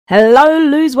Hello,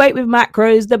 Lose Weight with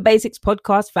Macros, the Basics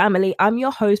Podcast family. I'm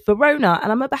your host, Verona, and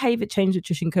I'm a behavior change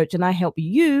nutrition coach, and I help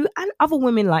you and other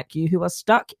women like you who are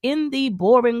stuck in the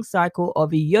boring cycle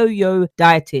of yo-yo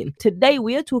dieting. Today,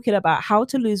 we are talking about how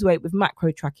to lose weight with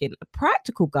macro tracking, a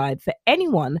practical guide for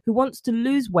anyone who wants to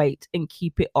lose weight and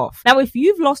keep it off. Now, if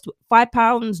you've lost 5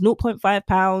 pounds, 0.5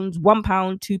 pounds, 1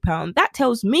 pound, 2 pounds, that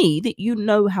tells me that you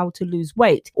know how to lose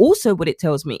weight. Also, what it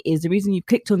tells me is the reason you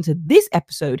clicked onto this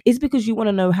episode is because you want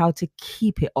to know how to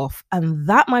keep it off. And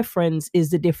that, my friends,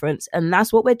 is the difference. And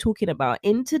that's what we're talking about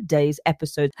in today's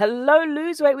episode. Hello,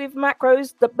 Lose Weight with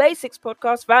Macros, the Basics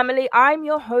Podcast family. I'm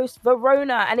your host,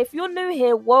 Verona. And if you're new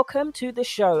here, welcome to the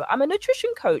show. I'm a nutrition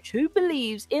coach who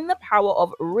believes in the power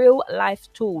of real life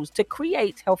tools to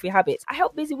create healthy habits. I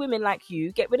help busy women like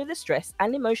you get rid of the stress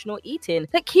and emotional eating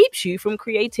that keeps you from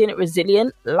creating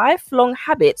resilient, lifelong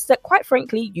habits that, quite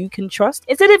frankly, you can trust.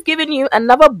 Instead of giving you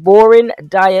another boring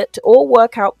diet or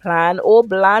workout plan or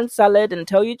bland salad and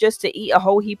tell you just to eat a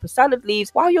whole heap of salad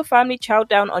leaves while your family chow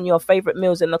down on your favorite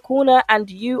meals in the corner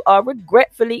and you are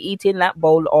regretfully eating that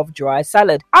bowl of dry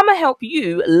salad. I'm gonna help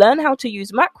you learn how to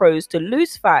use macros to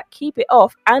lose fat, keep it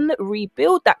off, and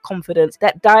rebuild that confidence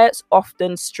that diets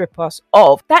often strip us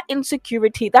of. That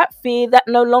insecurity, that fear, that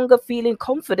no longer feeling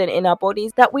confident in our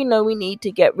bodies that we know we need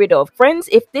to get rid of. Friends,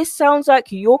 if this sounds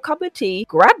like your cup of tea,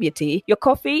 grab your tea, your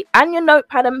coffee, and your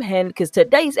notepad and pen, because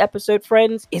today's episode,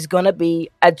 friends, is gonna be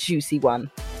a juicy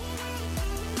one.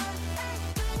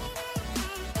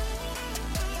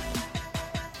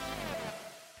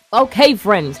 Okay,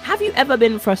 friends, have you ever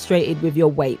been frustrated with your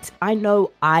weight? I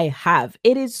know I have.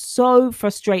 It is so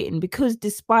frustrating because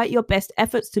despite your best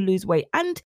efforts to lose weight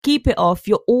and keep it off,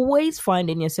 you're always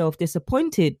finding yourself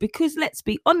disappointed because, let's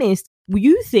be honest,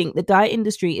 you think the diet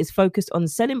industry is focused on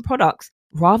selling products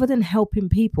rather than helping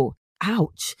people.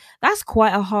 Ouch, that's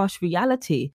quite a harsh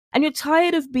reality. And you're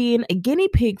tired of being a guinea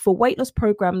pig for weight loss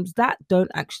programs that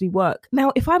don't actually work.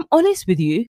 Now, if I'm honest with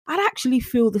you, I'd actually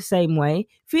feel the same way,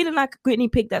 feeling like a guinea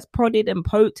pig that's prodded and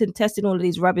poked and testing all of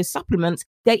these rubbish supplements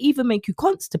that either make you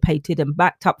constipated and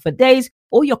backed up for days,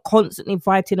 or you're constantly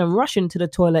fighting and rushing to the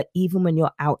toilet even when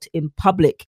you're out in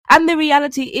public. And the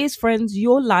reality is, friends,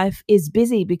 your life is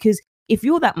busy because if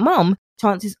you're that mum,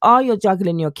 chances are you're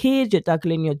juggling your kids, you're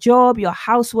juggling your job, your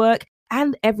housework,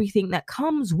 and everything that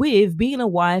comes with being a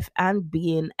wife and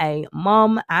being a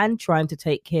mom and trying to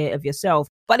take care of yourself.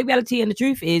 But the reality and the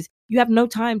truth is you have no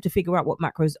time to figure out what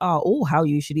macros are or how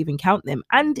you should even count them.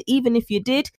 And even if you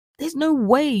did, there's no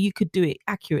way you could do it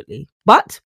accurately.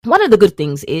 But one of the good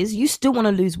things is you still want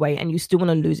to lose weight and you still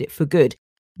want to lose it for good.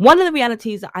 One of the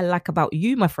realities that I like about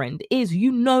you, my friend, is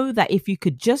you know that if you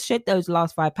could just shed those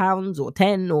last 5 pounds or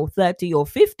 10 or 30 or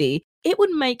 50, it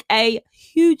would make a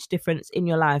huge difference in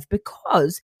your life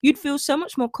because you'd feel so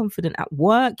much more confident at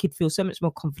work. You'd feel so much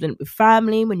more confident with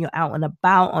family when you're out and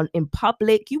about in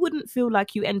public. You wouldn't feel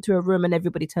like you enter a room and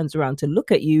everybody turns around to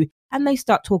look at you and they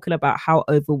start talking about how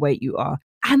overweight you are.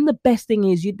 And the best thing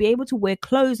is you'd be able to wear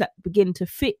clothes that begin to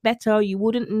fit better. You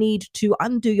wouldn't need to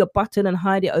undo your button and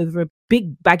hide it over a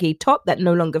big baggy top that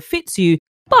no longer fits you.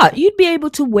 But you'd be able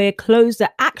to wear clothes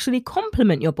that actually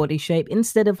complement your body shape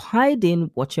instead of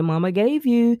hiding what your mama gave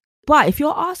you. But if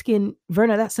you're asking,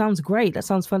 Verna, that sounds great. That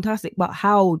sounds fantastic. But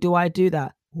how do I do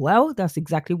that? Well, that's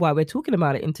exactly why we're talking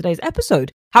about it in today's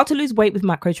episode. How to lose weight with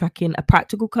macro tracking, a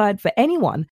practical guide for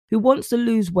anyone who wants to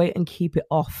lose weight and keep it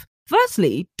off.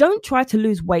 Firstly, don't try to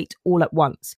lose weight all at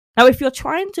once. Now, if you're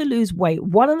trying to lose weight,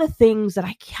 one of the things that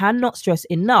I cannot stress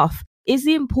enough is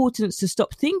the importance to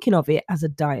stop thinking of it as a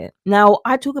diet. Now,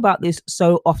 I talk about this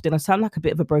so often. I sound like a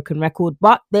bit of a broken record,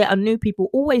 but there are new people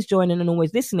always joining and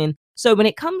always listening. So when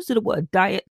it comes to the word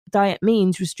diet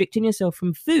means restricting yourself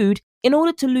from food in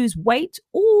order to lose weight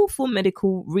or for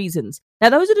medical reasons.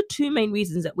 Now, those are the two main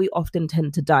reasons that we often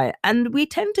tend to diet. And we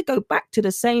tend to go back to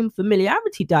the same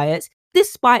familiarity diets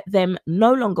despite them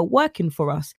no longer working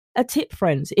for us. A tip,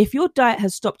 friends, if your diet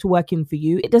has stopped working for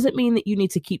you, it doesn't mean that you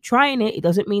need to keep trying it. It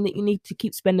doesn't mean that you need to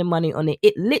keep spending money on it.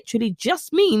 It literally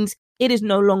just means it is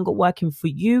no longer working for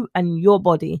you and your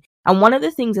body. And one of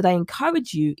the things that I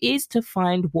encourage you is to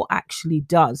find what actually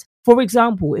does. For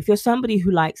example, if you're somebody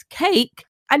who likes cake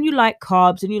and you like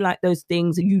carbs and you like those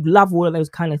things and you love all of those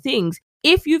kind of things,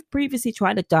 if you've previously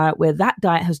tried a diet where that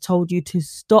diet has told you to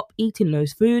stop eating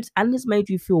those foods and has made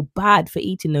you feel bad for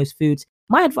eating those foods,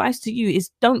 my advice to you is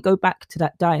don't go back to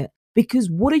that diet, because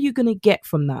what are you going to get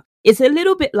from that? It's a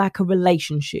little bit like a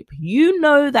relationship. You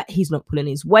know that he's not pulling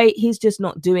his weight. He's just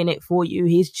not doing it for you.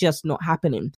 He's just not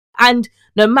happening. And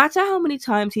no matter how many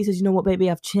times he says, you know what,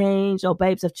 baby, I've changed, or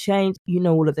babes, I've changed, you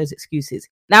know all of those excuses.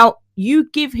 Now, you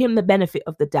give him the benefit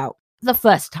of the doubt the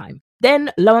first time.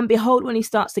 Then, lo and behold, when he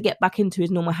starts to get back into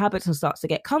his normal habits and starts to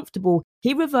get comfortable,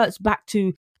 he reverts back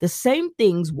to the same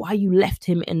things why you left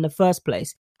him in the first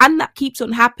place. And that keeps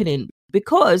on happening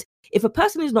because if a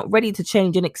person is not ready to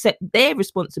change and accept their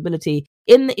responsibility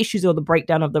in the issues or the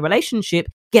breakdown of the relationship,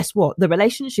 guess what? The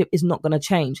relationship is not going to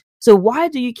change. So why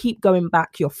do you keep going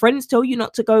back? Your friends tell you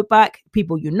not to go back.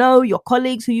 People you know, your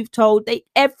colleagues who you've told,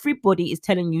 everybody is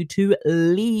telling you to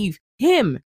leave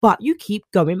him. But you keep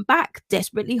going back,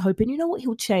 desperately hoping, you know what,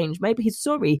 he'll change. Maybe he's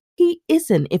sorry. He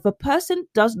isn't. If a person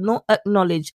does not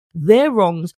acknowledge their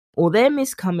wrongs or their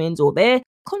miscomings or their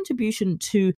contribution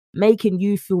to making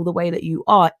you feel the way that you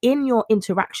are in your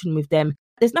interaction with them,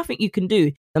 there's nothing you can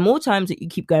do. The more times that you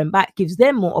keep going back gives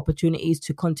them more opportunities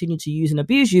to continue to use and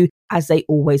abuse you, as they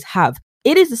always have.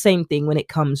 It is the same thing when it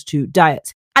comes to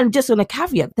diets. And just on a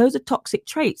caveat, those are toxic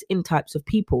traits in types of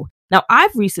people. Now,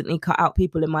 I've recently cut out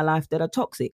people in my life that are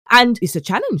toxic, and it's a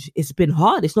challenge. It's been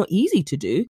hard. It's not easy to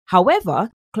do. However,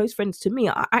 close friends to me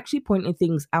are actually pointing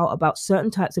things out about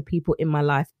certain types of people in my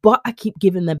life, but I keep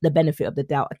giving them the benefit of the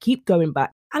doubt. I keep going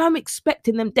back, and I'm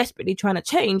expecting them desperately trying to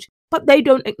change, but they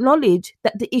don't acknowledge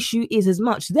that the issue is as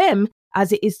much them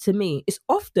as it is to me. It's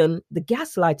often the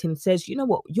gaslighting says, you know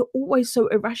what, you're always so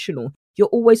irrational. You're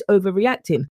always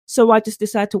overreacting. So I just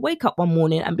decide to wake up one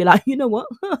morning and be like, you know what?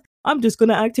 I'm just going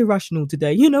to act irrational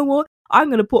today. You know what? I'm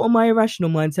going to put on my irrational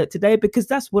mindset today because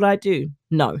that's what I do.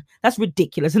 No, that's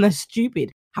ridiculous and that's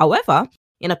stupid. However,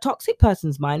 in a toxic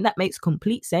person's mind, that makes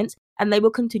complete sense, and they will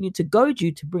continue to goad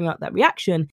you to bring out that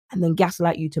reaction and then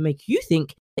gaslight you to make you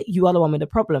think that you are the one with the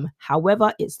problem.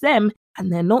 However, it's them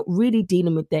and they're not really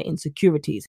dealing with their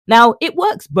insecurities. Now, it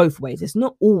works both ways. It's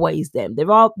not always them.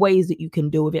 There are ways that you can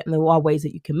deal with it and there are ways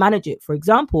that you can manage it. For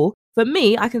example, for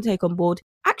me, I can take on board,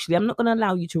 actually, I'm not going to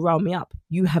allow you to rile me up.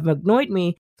 You have annoyed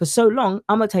me for so long,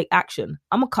 I'm going to take action.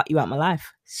 I'm going to cut you out of my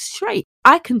life. Straight.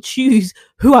 I can choose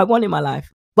who I want in my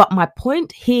life. But my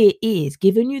point here is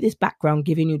giving you this background,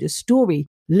 giving you this story,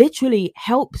 literally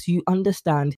helps you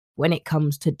understand when it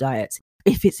comes to diets.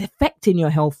 If it's affecting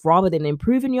your health rather than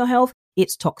improving your health,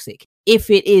 it's toxic. If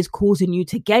it is causing you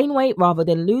to gain weight rather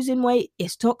than losing weight,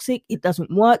 it's toxic. It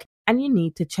doesn't work and you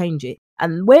need to change it.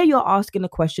 And where you're asking the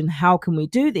question, how can we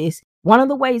do this? One of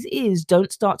the ways is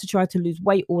don't start to try to lose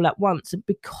weight all at once.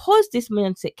 Because this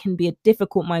mindset can be a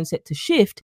difficult mindset to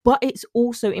shift, but it's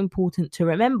also important to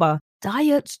remember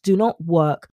diets do not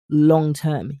work long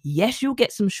term. Yes, you'll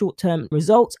get some short term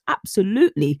results,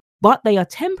 absolutely, but they are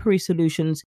temporary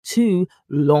solutions to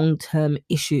long term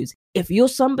issues. If you're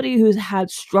somebody who's had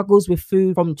struggles with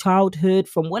food from childhood,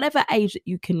 from whatever age that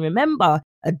you can remember,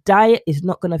 a diet is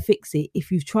not going to fix it. If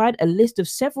you've tried a list of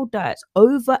several diets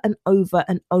over and over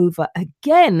and over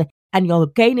again, and you're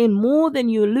gaining more than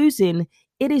you're losing,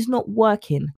 it is not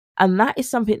working. And that is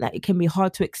something that it can be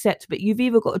hard to accept, but you've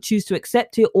either got to choose to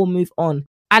accept it or move on.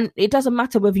 And it doesn't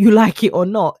matter whether you like it or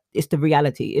not. It's the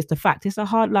reality. It's the fact. It's a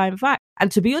hardline fact.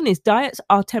 And to be honest, diets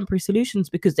are temporary solutions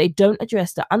because they don't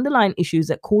address the underlying issues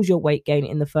that cause your weight gain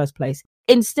in the first place.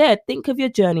 Instead, think of your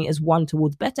journey as one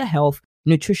towards better health,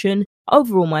 nutrition,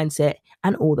 overall mindset,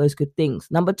 and all those good things.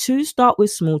 Number 2, start with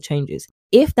small changes.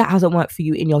 If that hasn't worked for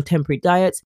you in your temporary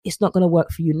diets, it's not going to work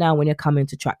for you now when you're coming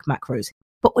to track macros.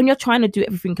 But when you're trying to do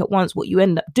everything at once, what you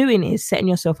end up doing is setting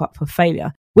yourself up for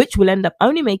failure, which will end up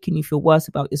only making you feel worse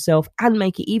about yourself and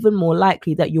make it even more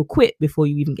likely that you'll quit before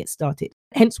you even get started.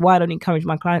 Hence why I don't encourage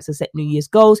my clients to set New Year's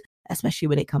goals, especially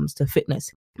when it comes to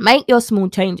fitness. Make your small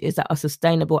changes that are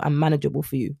sustainable and manageable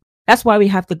for you. That's why we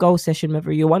have the goal session,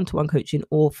 whether you're one-to-one coaching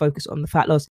or focus on the fat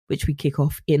loss, which we kick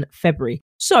off in February.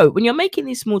 So when you're making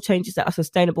these small changes that are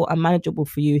sustainable and manageable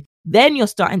for you, then you're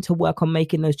starting to work on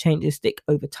making those changes stick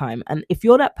over time. And if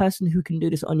you're that person who can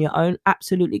do this on your own,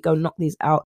 absolutely go knock these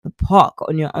out the park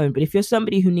on your own. But if you're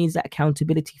somebody who needs that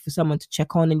accountability for someone to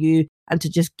check on you and to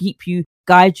just keep you,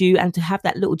 guide you, and to have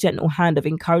that little gentle hand of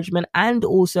encouragement, and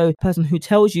also a person who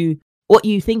tells you what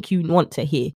you think you want to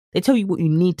hear. They tell you what you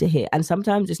need to hear. And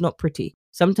sometimes it's not pretty.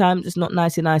 Sometimes it's not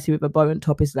nicey with a bow on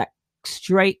top. It's like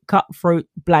straight, cutthroat,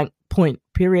 blank, point,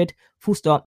 period, full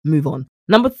stop, move on.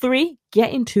 Number 3,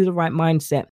 get into the right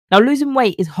mindset. Now, losing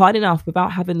weight is hard enough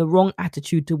without having the wrong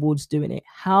attitude towards doing it.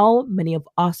 How many of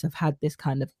us have had this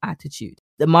kind of attitude?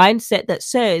 The mindset that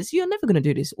says, you're never going to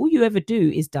do this. All you ever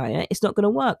do is diet. It's not going to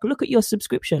work. Look at your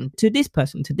subscription to this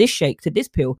person, to this shake, to this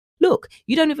pill. Look,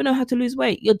 you don't even know how to lose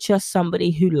weight. You're just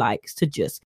somebody who likes to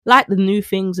just like the new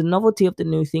things, the novelty of the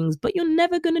new things, but you're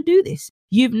never going to do this.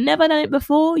 You've never done it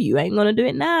before. You ain't going to do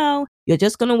it now. You're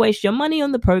just going to waste your money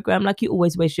on the program like you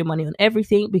always waste your money on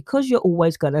everything because you're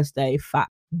always going to stay fat.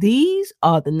 These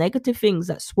are the negative things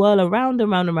that swirl around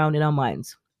in our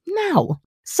minds. Now,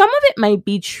 some of it may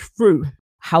be true.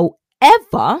 However,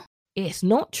 However, it's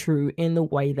not true in the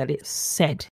way that it's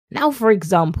said. Now, for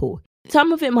example,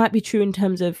 some of it might be true in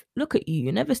terms of, look at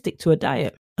you never stick to a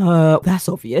diet. That's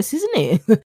obvious, isn't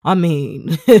it? I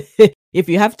mean, if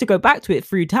you have to go back to it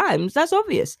 3 times, that's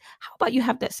obvious. How about you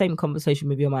have that same conversation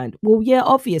with your mind? Well, yeah,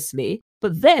 obviously.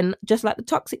 But then, just like the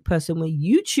toxic person, where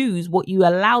you choose what you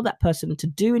allow that person to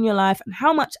do in your life and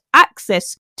how much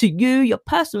access to you, your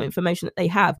personal information that they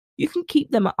have, you can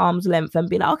keep them at arm's length and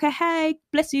be like, okay, hey,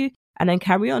 bless you, and then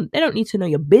carry on. They don't need to know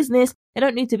your business. They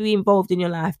don't need to be involved in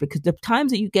your life, because the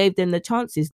times that you gave them the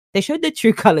chances, they showed their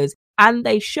true colors, and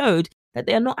they showed that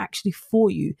they are not actually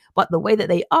for you, but the way that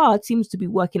they are seems to be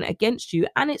working against you,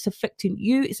 and it's affecting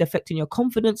you, it's affecting your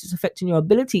confidence, it's affecting your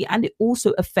ability, and it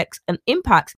also affects and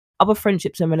impacts other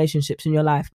friendships and relationships in your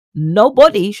life.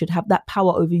 Nobody should have that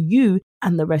power over you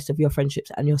and the rest of your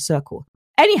friendships and your circle.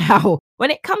 Anyhow,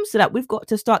 when it comes to that, we've got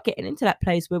to start getting into that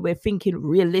place where we're thinking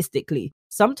realistically.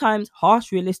 Sometimes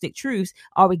harsh, realistic truths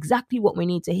are exactly what we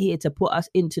need to hear to put us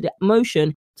into the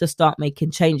motion to start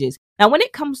making changes. Now, when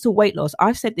it comes to weight loss,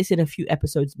 I've said this in a few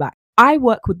episodes back. I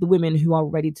work with the women who are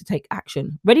ready to take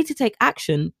action. Ready to take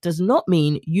action does not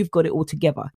mean you've got it all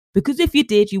together, because if you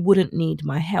did, you wouldn't need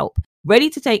my help.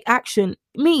 Ready to take action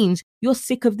means you're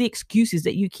sick of the excuses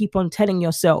that you keep on telling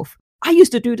yourself. I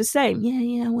used to do the same.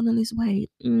 Yeah, I want to lose weight.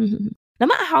 No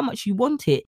matter how much you want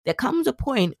it, there comes a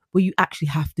point where you actually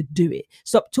have to do it.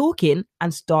 Stop talking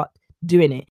and start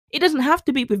doing it. It doesn't have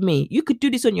to be with me. You could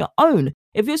do this on your own.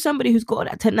 If you're somebody who's got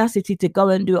that tenacity to go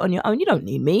and do it on your own, you don't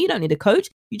need me. You don't need a coach.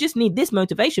 You just need this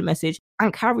motivation message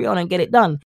and carry on and get it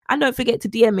done. And don't forget to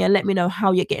DM me and let me know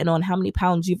how you're getting on, how many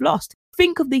pounds you've lost.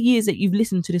 Think of the years that you've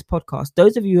listened to this podcast.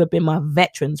 Those of you who have been my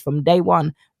veterans from day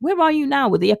one, where are you now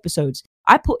with the episodes?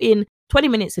 I put in 20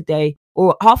 minutes a day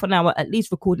or half an hour at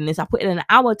least recording this. I put in an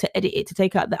hour to edit it, to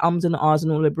take out the ums and the ahs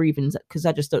and all the breathings, because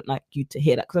I just don't like you to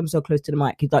hear that, because I'm so close to the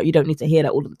mic. You don't need to hear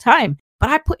that all the time. But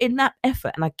I put in that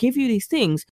effort and I give you these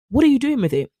things. What are you doing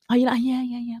with it? Are you like, yeah.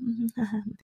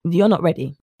 You're not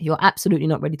ready. You're absolutely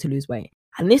not ready to lose weight.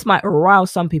 And this might rile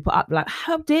some people up, like,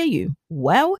 how dare you?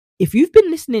 Well, if you've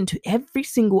been listening to every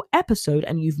single episode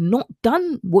and you've not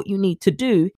done what you need to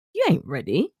do, you ain't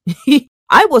ready.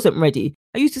 I wasn't ready.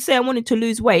 I used to say I wanted to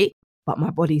lose weight, but my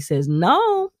body says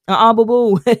no.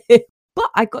 But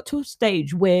I got to a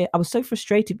stage where I was so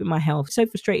frustrated with my health, so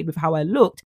frustrated with how I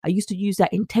looked. I used to use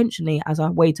that intentionally as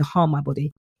a way to harm my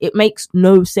body. It makes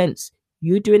no sense.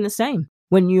 You're doing the same.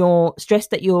 When you're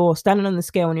stressed that you're standing on the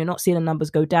scale and you're not seeing the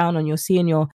numbers go down, and you're seeing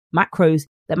your macros,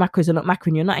 that macros are not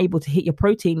macroing, you're not able to hit your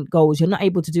protein goals, you're not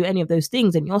able to do any of those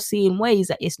things, and you're seeing ways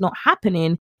that it's not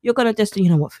happening, you're going to just, you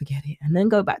know what, forget it, and then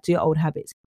go back to your old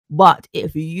habits. But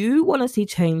if you want to see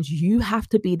change, you have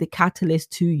to be the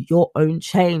catalyst to your own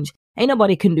change. Ain't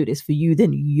nobody can do this for you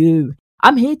than you.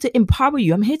 I'm here to empower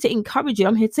you. I'm here to encourage you.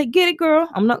 I'm here to say, get it, girl.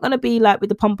 I'm not going to be like with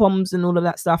the pom-poms and all of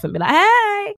that stuff and be like,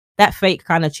 hey, that fake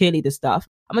kind of cheerleader stuff.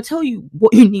 I'm going to tell you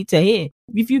what you need to hear.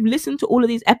 If you've listened to all of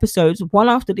these episodes, one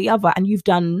after the other, and you've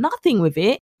done nothing with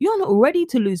it, you're not ready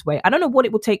to lose weight. I don't know what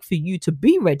it will take for you to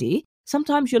be ready.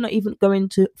 Sometimes you're not even going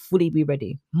to fully be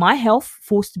ready. My health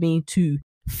forced me to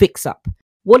fix up.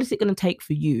 What is it going to take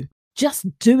for you? Just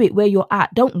do it where you're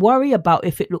at. Don't worry about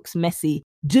if it looks messy.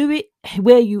 Do it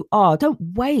where you are. Don't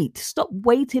wait. Stop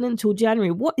waiting until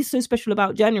January. What is so special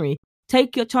about January?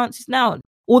 Take your chances now.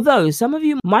 Although some of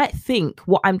you might think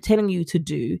what I'm telling you to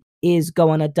do is go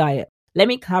on a diet. Let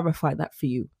me clarify that for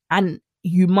you. And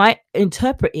you might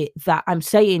interpret it that I'm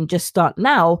saying just start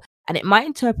now. And it might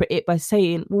interpret it by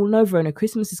saying, well, no, Verona,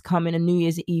 Christmas is coming and New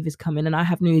Year's Eve is coming and I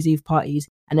have New Year's Eve parties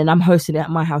and then I'm hosting it at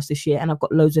my house this year and I've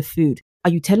got loads of food.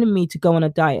 Are you telling me to go on a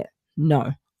diet?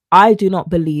 No, I do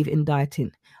not believe in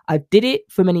dieting. I did it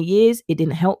for many years. It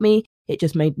didn't help me. It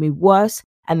just made me worse.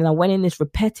 And then I went in this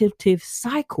repetitive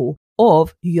cycle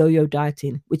of yo-yo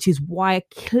dieting, which is why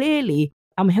clearly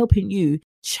I'm helping you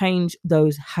change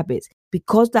those habits,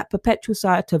 because that perpetual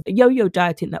cycle of yo-yo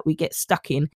dieting that we get stuck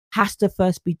in has to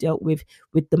first be dealt with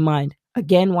the mind.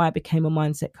 Again, why I became a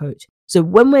mindset coach. So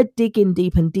when we're digging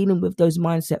deep and dealing with those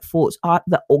mindset thoughts,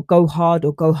 that or go hard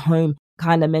or go home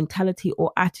kind of mentality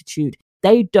or attitude,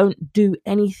 they don't do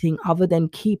anything other than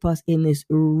keep us in this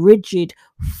rigid,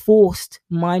 forced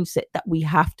mindset that we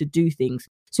have to do things.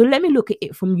 So let me look at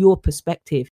it from your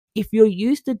perspective. If you're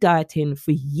used to dieting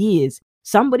for years,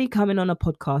 somebody coming on a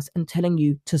podcast and telling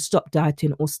you to stop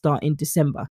dieting or start in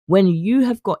December, when you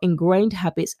have got ingrained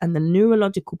habits and the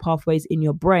neurological pathways in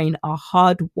your brain are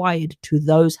hardwired to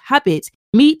those habits,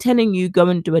 me telling you go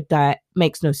and do a diet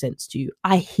makes no sense to you.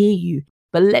 I hear you,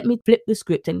 but let me flip the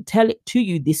script and tell it to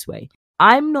you this way.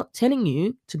 I'm not telling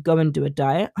you to go and do a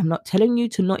diet. I'm not telling you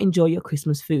to not enjoy your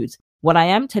Christmas foods. What I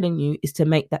am telling you is to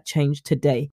make that change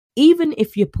today. Even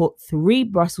if you put 3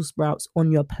 Brussels sprouts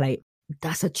on your plate,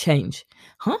 that's a change.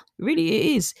 Huh? Really,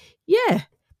 it is. Yeah,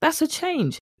 that's a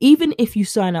change. Even if you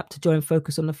sign up to join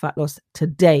Focus on the Fat Loss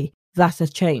today, that's a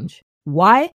change.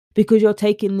 Why? Because you're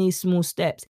taking these small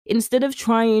steps. Instead of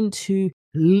trying to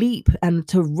leap and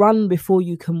to run before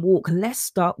you can walk, let's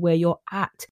start where you're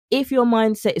at. If your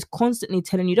mindset is constantly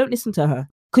telling you, don't listen to her,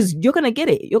 because you're going to get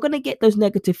it. You're going to get those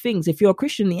negative things. If you're a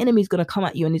Christian, the enemy is going to come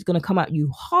at you, and he's going to come at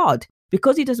you hard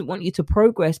because he doesn't want you to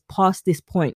progress past this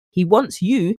point. He wants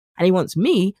you and he wants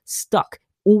me stuck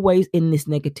always in this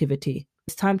negativity.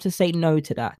 It's time to say no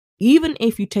to that. Even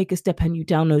if you take a step and you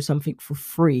download something for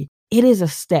free, it is a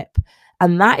step.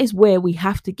 And that is where we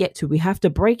have to get to. We have to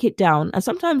break it down. And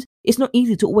sometimes it's not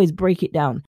easy to always break it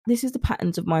down. This is the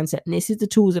patterns of mindset. And this is the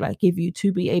tools that I give you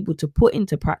to be able to put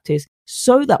into practice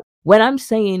so that when I'm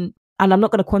saying, and I'm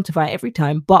not going to quantify it every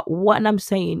time, but when I'm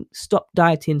saying stop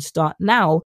dieting, start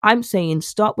now, I'm saying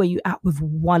start where you're at with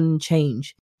one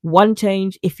change. One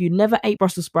change. If you never ate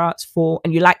Brussels sprouts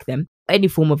and you like them, any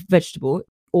form of vegetable,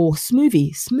 or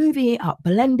smoothie it up,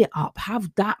 blend it up, have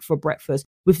that for breakfast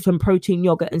with some protein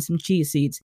yogurt and some chia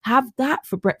seeds. Have that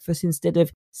for breakfast instead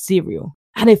of cereal.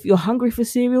 And if you're hungry for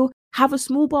cereal, have a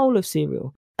small bowl of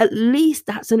cereal. At least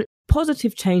that's a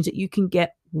positive change that you can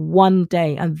get one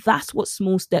day. And that's what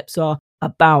small steps are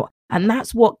about. And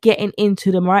that's what getting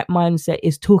into the right mindset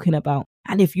is talking about.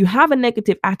 And if you have a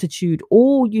negative attitude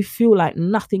or you feel like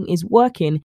nothing is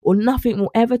working or nothing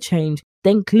will ever change,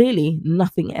 then clearly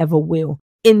nothing ever will.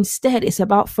 Instead, it's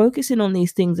about focusing on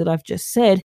these things that I've just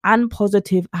said and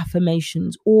positive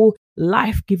affirmations or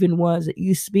life-giving words that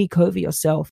you speak over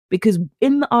yourself. Because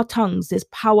in our tongues, there's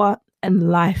power and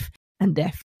life and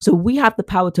death. So we have the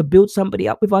power to build somebody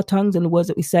up with our tongues and the words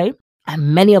that we say.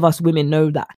 And many of us women know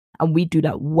that. And we do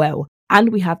that well.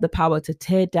 And we have the power to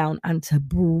tear down and to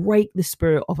break the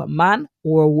spirit of a man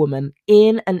or a woman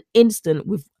in an instant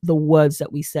with the words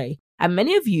that we say. And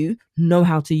many of you know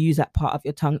how to use that part of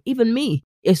your tongue. Even me.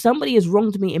 If somebody has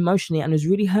wronged me emotionally and has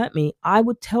really hurt me, I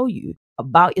would tell you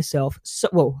about yourself. So,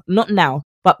 well, not now,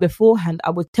 but beforehand, I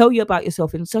would tell you about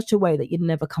yourself in such a way that you'd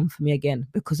never come for me again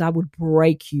because I would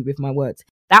break you with my words.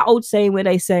 That old saying where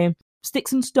they say,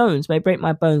 sticks and stones may break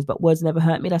my bones, but words never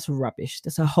hurt me. That's rubbish.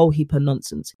 That's a whole heap of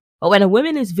nonsense. But when a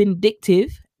woman is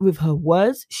vindictive with her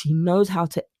words, she knows how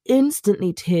to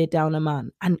instantly tear down a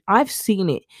man. And I've seen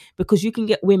it because you can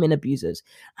get women abusers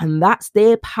and that's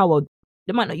their power.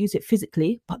 They might not use it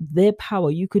physically, but their power.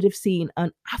 You could have seen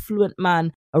an affluent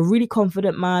man, a really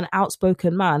confident man,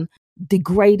 outspoken man,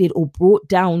 degraded or brought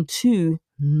down to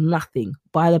nothing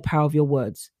by the power of your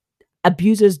words.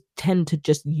 Abusers tend to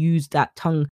just use that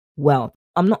tongue well.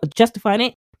 I'm not justifying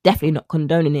it, definitely not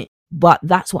condoning it, but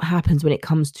that's what happens when it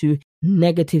comes to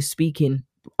negative speaking.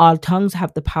 Our tongues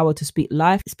have the power to speak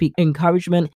life, speak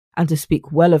encouragement, and to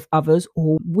speak well of others,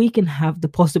 or we can have the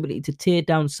possibility to tear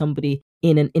down somebody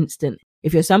in an instant.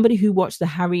 If you're somebody who watched the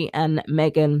Harry and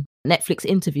Meghan Netflix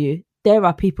interview, there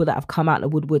are people that have come out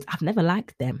of the woodworks. I've never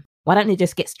liked them. Why don't they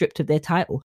just get stripped of their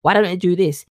title? Why don't they do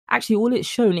this? Actually, all it's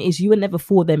shown is you were never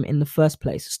for them in the first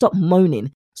place. Stop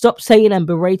moaning. Stop saying and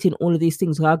berating all of these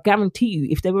things. I'll guarantee you,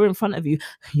 if they were in front of you,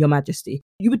 Your Majesty,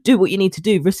 you would do what you need to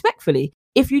do respectfully.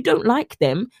 If you don't like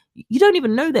them, you don't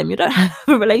even know them. You don't have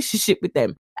a relationship with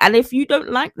them. And if you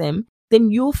don't like them, then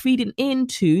you're feeding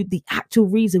into the actual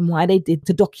reason why they did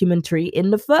the documentary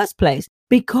in the first place.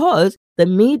 Because the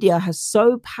media has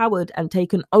so powered and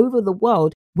taken over the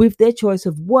world with their choice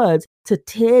of words to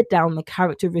tear down the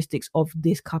characteristics of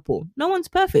this couple. No one's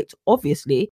perfect,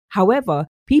 obviously. However,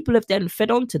 people have then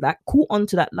fed onto that, caught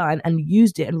onto that line and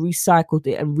used it and recycled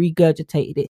it and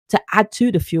regurgitated it to add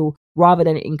to the fuel rather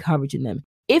than encouraging them.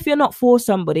 If you're not for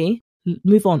somebody,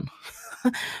 move on.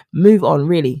 Move on,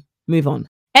 really. Move on.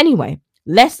 Anyway,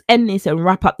 let's end this and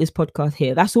wrap up this podcast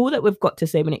here. That's all that we've got to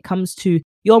say when it comes to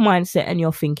your mindset and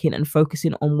your thinking and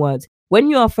focusing on words. When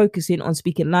you are focusing on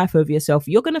speaking life over yourself,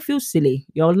 you're going to feel silly.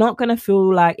 You're not going to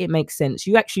feel like it makes sense.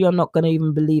 You actually are not going to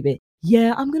even believe it.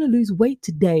 Yeah, I'm going to lose weight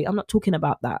today. I'm not talking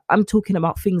about that. I'm talking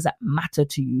about things that matter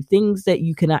to you, things that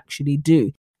you can actually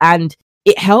do. And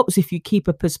it helps if you keep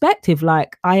a perspective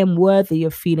like, I am worthy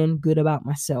of feeling good about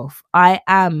myself. I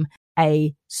am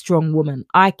a strong woman.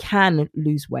 I can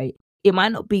lose weight. It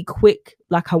might not be quick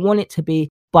like I want it to be,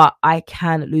 but I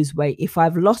can lose weight. If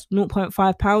I've lost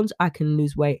 0.5 pounds, I can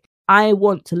lose weight. I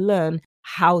want to learn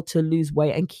how to lose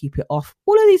weight and keep it off.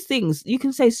 All of these things, you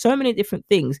can say so many different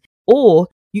things, or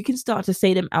you can start to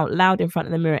say them out loud in front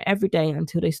of the mirror every day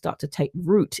until they start to take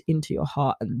root into your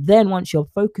heart. And then once you're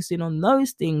focusing on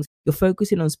those things, you're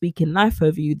focusing on speaking life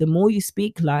over you. The more you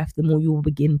speak life, the more you will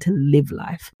begin to live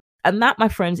life. And that, my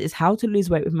friends, is How to Lose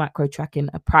Weight with Macro Tracking,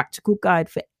 a practical guide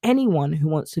for anyone who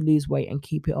wants to lose weight and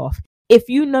keep it off. If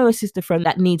you know a sister friend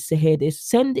that needs to hear this,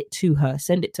 send it to her,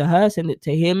 send it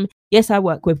to him. Yes, I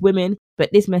work with women, but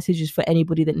this message is for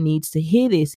anybody that needs to hear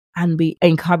this and be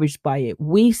encouraged by it.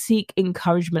 We seek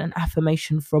encouragement and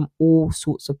affirmation from all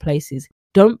sorts of places.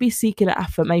 Don't be seeking an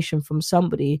affirmation from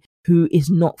somebody who is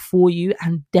not for you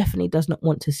and definitely does not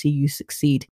want to see you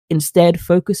succeed. Instead,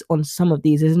 focus on some of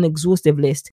these. There's an exhaustive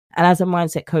list. And as a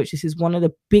mindset coach, this is one of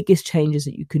the biggest changes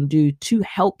that you can do to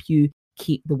help you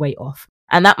keep the weight off.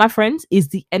 And that, my friends, is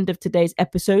the end of today's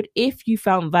episode. If you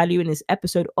found value in this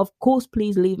episode, of course,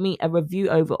 please leave me a review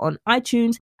over on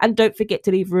iTunes. And don't forget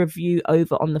to leave a review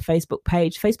over on the Facebook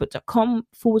page,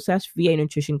 facebook.com/VA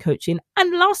Nutrition Coaching.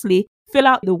 And lastly, fill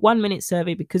out the 1-minute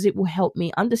survey because it will help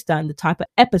me understand the type of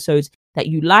episodes that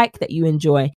you like, that you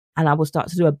enjoy. And I will start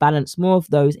to do a balance more of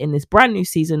those in this brand new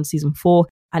season 4,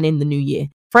 and in the new year.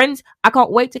 Friends, I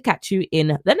can't wait to catch you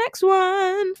in the next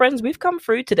one. Friends, we've come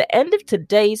through to the end of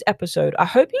today's episode. I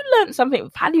hope you learned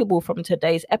something valuable from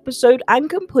today's episode and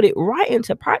can put it right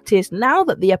into practice now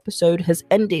that the episode has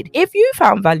ended. If you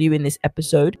found value in this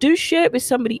episode, do share it with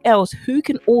somebody else who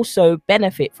can also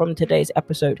benefit from today's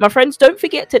episode. My friends, don't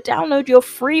forget to download your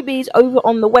freebies over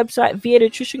on the website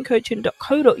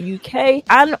vanutritioncoaching.co.uk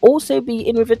and also be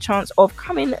in with a chance of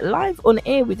coming live on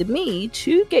air with me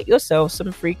to get yourself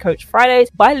some free Coach Fridays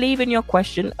by leaving your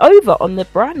question over on the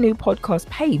brand new podcast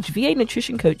page.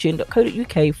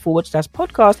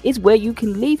 vanutritioncoaching.co.uk/podcast is where you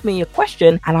can leave me a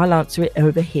question and I'll answer it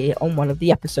over here on one of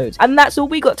the episodes. And that's all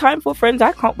we got time for, friends.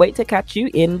 I can't wait to catch you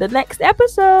in the next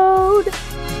episode.